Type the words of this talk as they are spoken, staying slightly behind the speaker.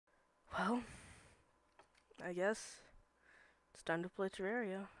Well, I guess it's time to play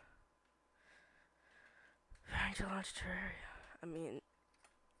Terraria. Trying to launch Terraria. I mean,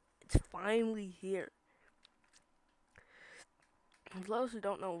 it's finally here. For those who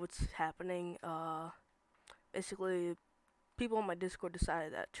don't know what's happening, basically, people on my Discord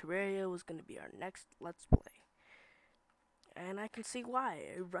decided that Terraria was going to be our next Let's Play. And I can see why.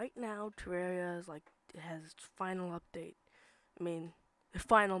 Right now, Terraria is like, it has its final update. I mean, the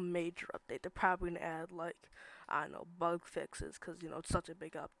final major update. They're probably going to add, like, I don't know, bug fixes, because, you know, it's such a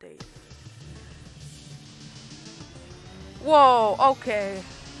big update. Whoa, okay.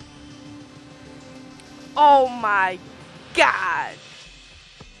 Oh my god.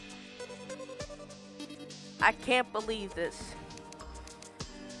 I can't believe this.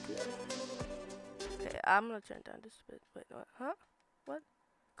 Okay, I'm gonna turn down this bit. Wait, what? Huh? What?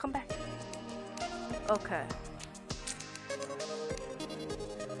 Come back. Okay.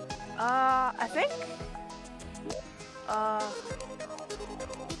 I think,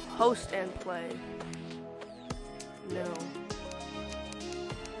 host and play. No.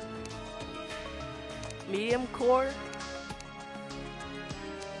 Medium core.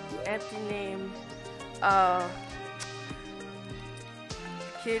 Empty name.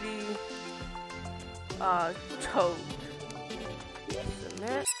 Kitty. Toad.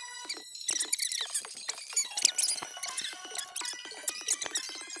 Submit.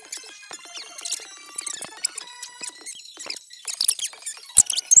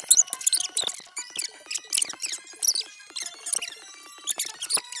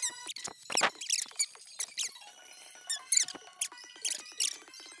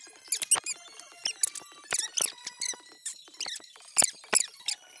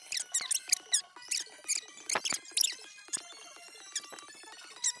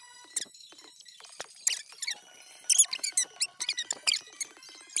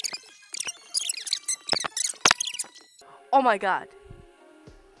 Oh my god.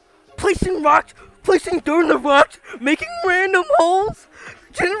 Placing rocks, placing dirt in the rocks, making random holes,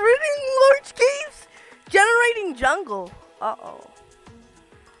 generating large caves, generating jungle. Uh-oh.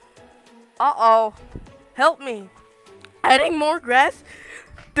 Uh-oh. Help me. Adding more grass,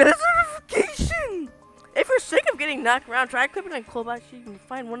 desertification. If you're sick of getting knocked around, try clipping on coal so you can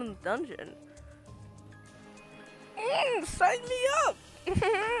find one in the dungeon. Sign me up.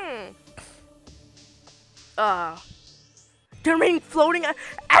 Generating floating,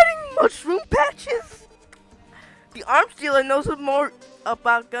 adding mushroom patches. The arms dealer knows more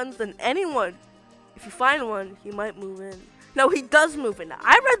about guns than anyone. If you find one, he might move in. No, he does move in.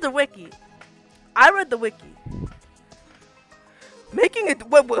 I read the wiki. Making a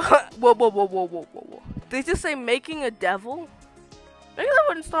whoa. They just say making a devil. Maybe that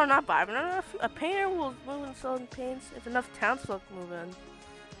wouldn't start not by. A painter will move in selling paints if enough townsfolk move in.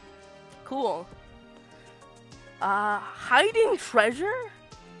 Cool. Hiding treasure?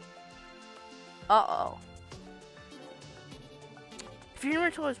 Uh-oh. If your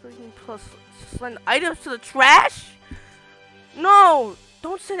inventory is breaking plus send items to the trash? No!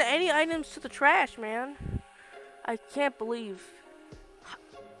 Don't send any items to the trash, man. I can't believe.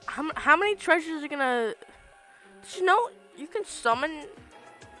 How many treasures are gonna... Did you know you can summon...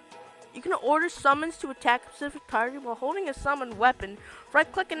 You can order summons to attack a specific target while holding a summoned weapon.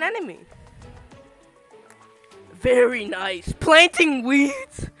 Right-click an enemy. Very nice. Planting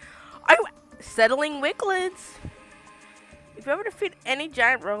weeds. Settling wiglets. If you ever defeat any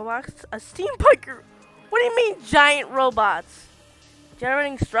giant robots, a steam biker. What do you mean giant robots?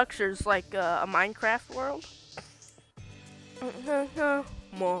 Generating structures like a Minecraft world.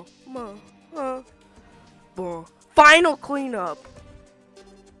 Final cleanup.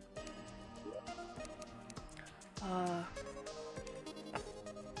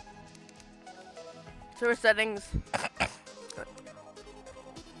 Server settings.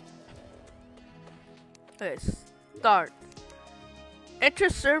 Okay, start. Enter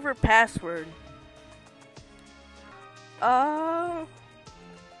server password. Oh,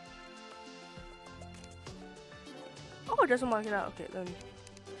 it doesn't mark it out. Okay, then.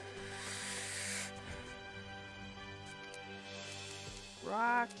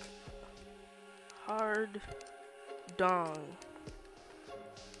 Rock hard dong.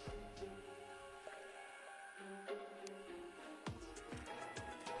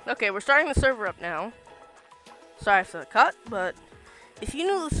 Okay, we're starting the server up now. Sorry for the cut, but if you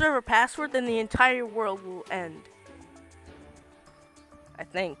knew the server password, then the entire world will end. I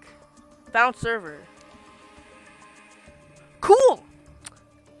think. Found server. Cool!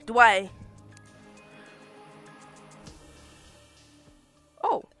 Do I...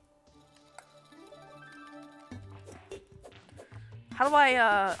 Oh.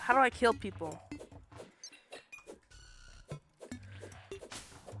 how do I kill people?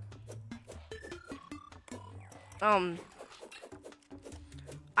 I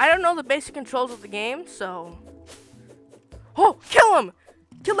don't know the basic controls of the game, so. Oh, kill him!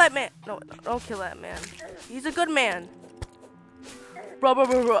 Kill that man! No, don't kill that man. He's a good man. Bro, bro,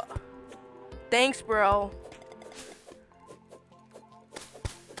 bro, bro. Thanks, bro.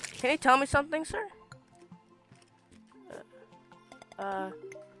 Can you tell me something, sir?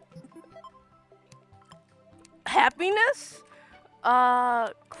 Happiness?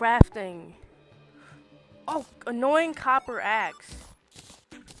 Crafting. Oh, annoying copper axe.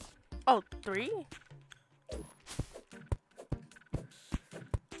 Oh, 3?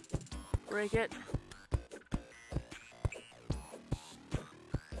 Break it.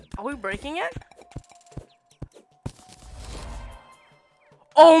 Are we breaking it?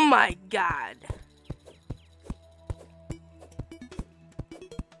 Oh my god.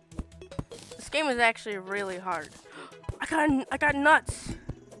 This game is actually really hard. I got nuts.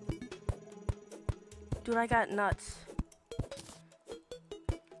 Dude, I got nuts.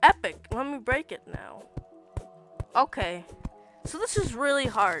 Epic. Let me break it now. Okay. So this is really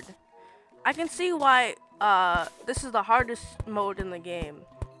hard. I can see why this is the hardest mode in the game.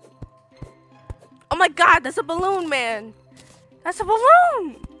 Oh my god, that's a balloon, man. That's a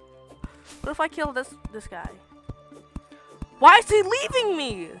balloon. What if I kill this guy? Why is he leaving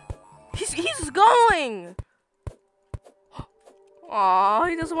me? He's going. Aw,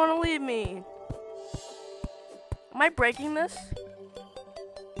 he doesn't want to leave me. Am I breaking this?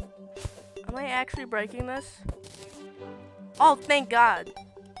 Am I actually breaking this? Oh, thank God.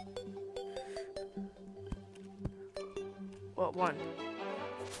 What, 1?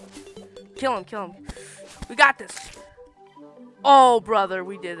 Kill him, kill him. We got this. Oh, brother,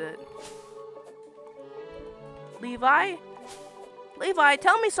 we did it. Levi? Levi,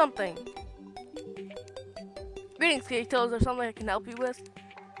 tell me something. Greetings, Kato. Is there something I can help you with?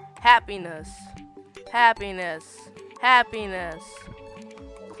 Happiness. Happiness. Happiness.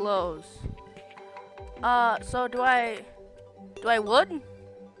 Close. So do I wood?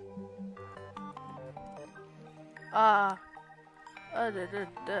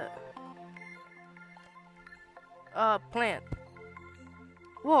 Plant.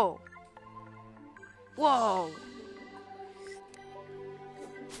 Whoa. Whoa.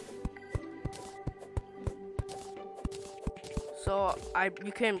 So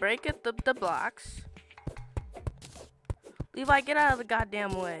you can break it the blocks. Levi, get out of the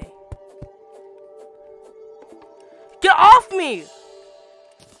goddamn way. Get off me!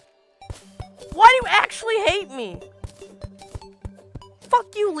 Why do you actually hate me?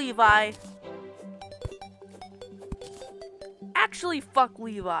 Fuck you, Levi. Actually, fuck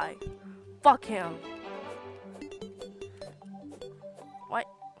Levi. Fuck him. What?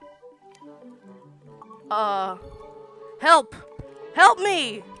 Help! Help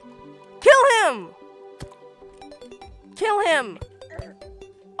me! Kill him! Kill him!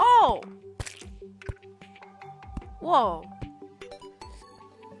 Oh! Whoa.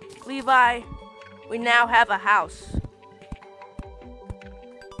 Levi, we now have a house.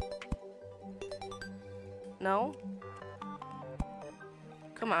 No?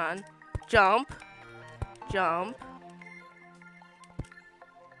 Come on. Jump. Jump.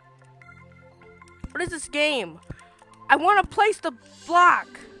 What is this game? I want to place the block.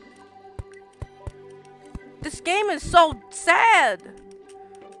 This game is so sad.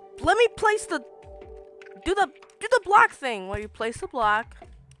 Let me place the do the block thing where you place the block.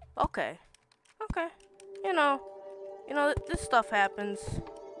 Okay. Okay. You know, this stuff happens.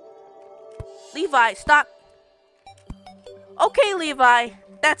 Levi, stop. Okay, Levi.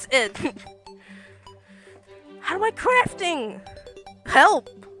 That's it. How do I crafting? Help.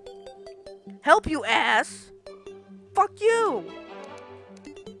 Help, you ass. Fuck you.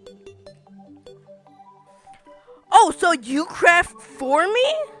 Oh, so you craft for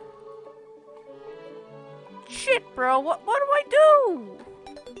me? Shit, bro. What do I do?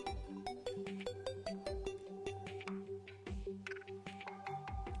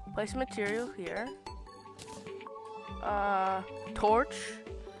 Place material here. Torch.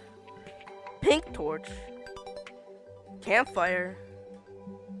 Pink torch. Campfire.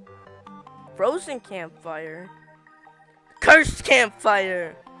 Frozen campfire. Cursed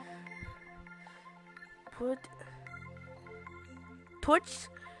campfire. Put torch.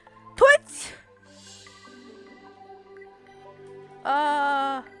 Torch.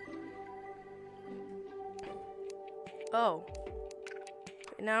 Oh.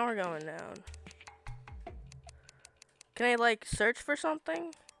 Now we're going down. Can I like search for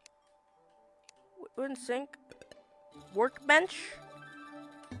something? Wooden sink. Workbench.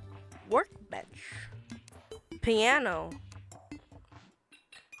 Workbench. Piano.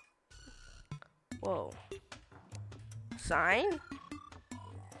 Whoa. Sign?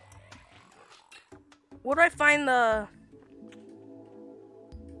 Where do I find the...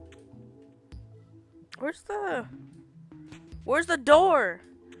 Where's the door?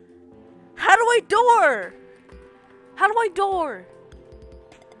 How do I door? How do I door?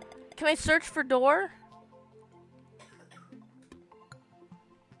 Can I search for door?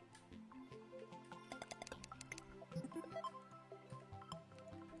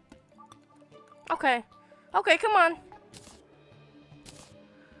 Okay. Okay, come on.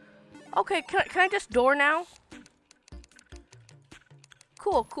 Okay, can I just door now?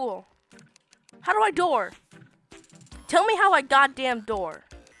 Cool, cool. How do I door? Tell me how I goddamn door.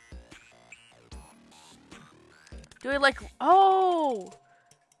 Do I like... Oh!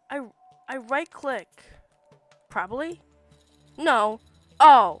 I right click. Probably? No.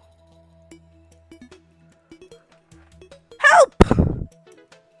 Oh. Help!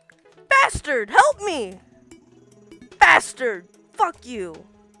 Bastard! Help me! Bastard! Fuck you!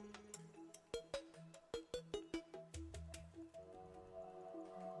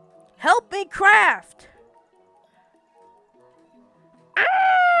 Help me craft! Ah!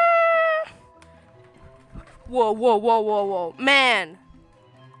 Whoa, whoa, whoa, whoa, whoa. Man!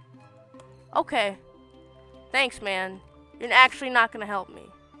 Okay. Thanks, man. You're actually not gonna help me.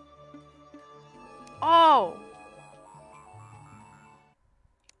 Oh!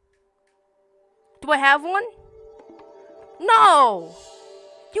 Do I have one? No!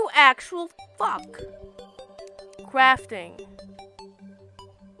 You actual fuck. Crafting.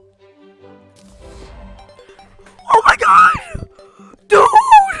 Oh my god! Dude!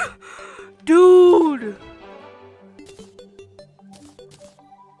 Dude!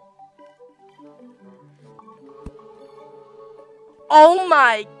 Oh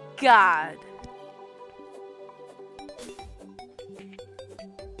my god!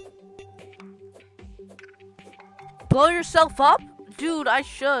 Blow yourself up? Dude, I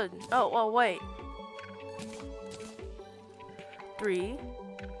should. Oh, wait. 3.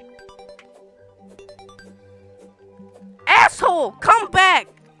 Asshole! Come back!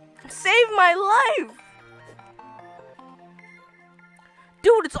 Save my life!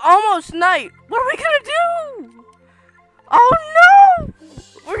 Dude, it's almost night. What are we gonna do? Oh no!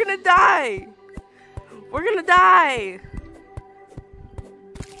 We're gonna die! We're gonna die!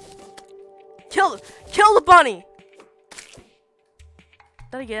 Kill the bunny!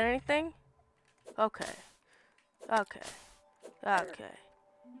 Did I get anything? Okay.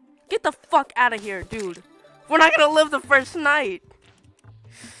 Get the fuck out of here, dude. We're not gonna live the first night.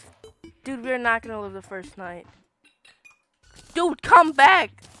 Dude, we're not gonna live the first night. Dude, come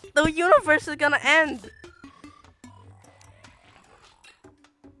back! The universe is gonna end.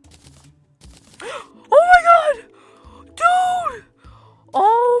 Oh my god! Dude!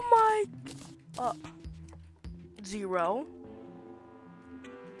 Oh my... 0.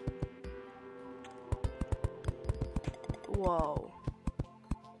 Whoa.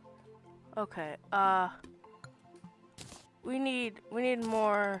 Okay, we need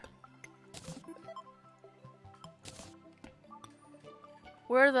more.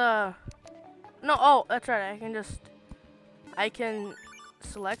 Where the... No, oh, that's right, I can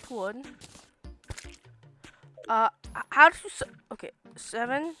select wood. How do you okay,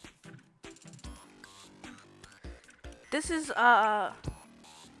 7. This is,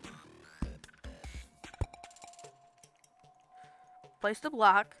 place the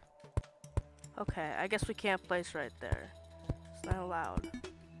block. Okay, I guess we can't place right there. It's not allowed.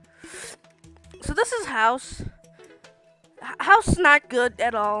 So this is house. House not good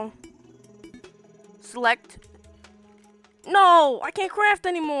at all. Select. No, I can't craft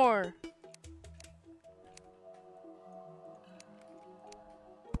anymore.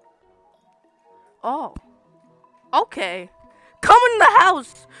 Oh. Okay. Come in the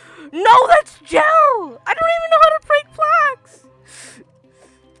house. No, that's gel. I don't even know how to break blocks.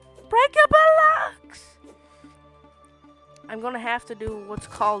 Break a blocks. I'm gonna have to do what's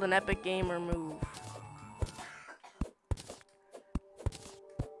called an epic gamer move.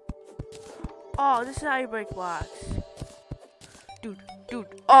 Oh, this is how you break blocks. Dude.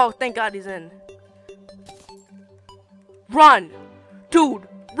 Oh, thank God he's in. Run. Dude,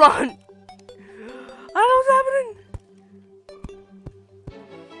 run. I don't know what's happening.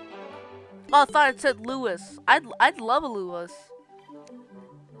 Oh, I thought it said Lewis. I'd love a Lewis.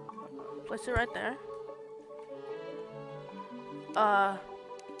 Place it right there.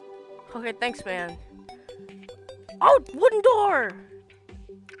 Okay, thanks, man. Oh, wooden door.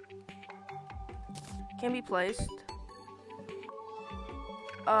 Can be placed.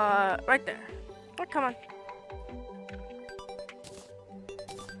 Right there. Oh, come on.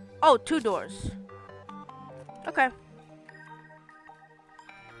 Oh, 2 doors. Okay.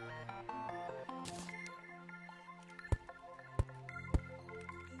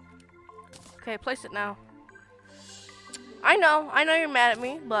 Okay, place it now. I know you're mad at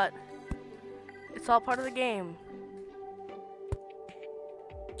me, but it's all part of the game.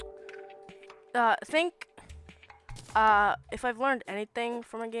 Think, if I've learned anything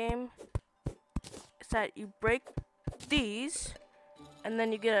from a game, it's that you break these, and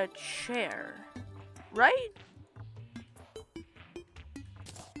then you get a chair, right?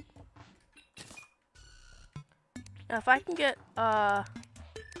 Now, if I can get, a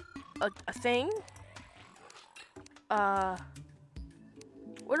thing,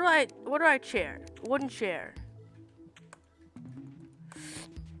 what do I chair? Wooden chair.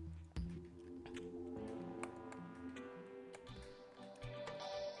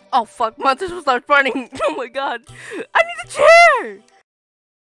 Oh fuck, monsters will start running. Oh my god. I need a chair!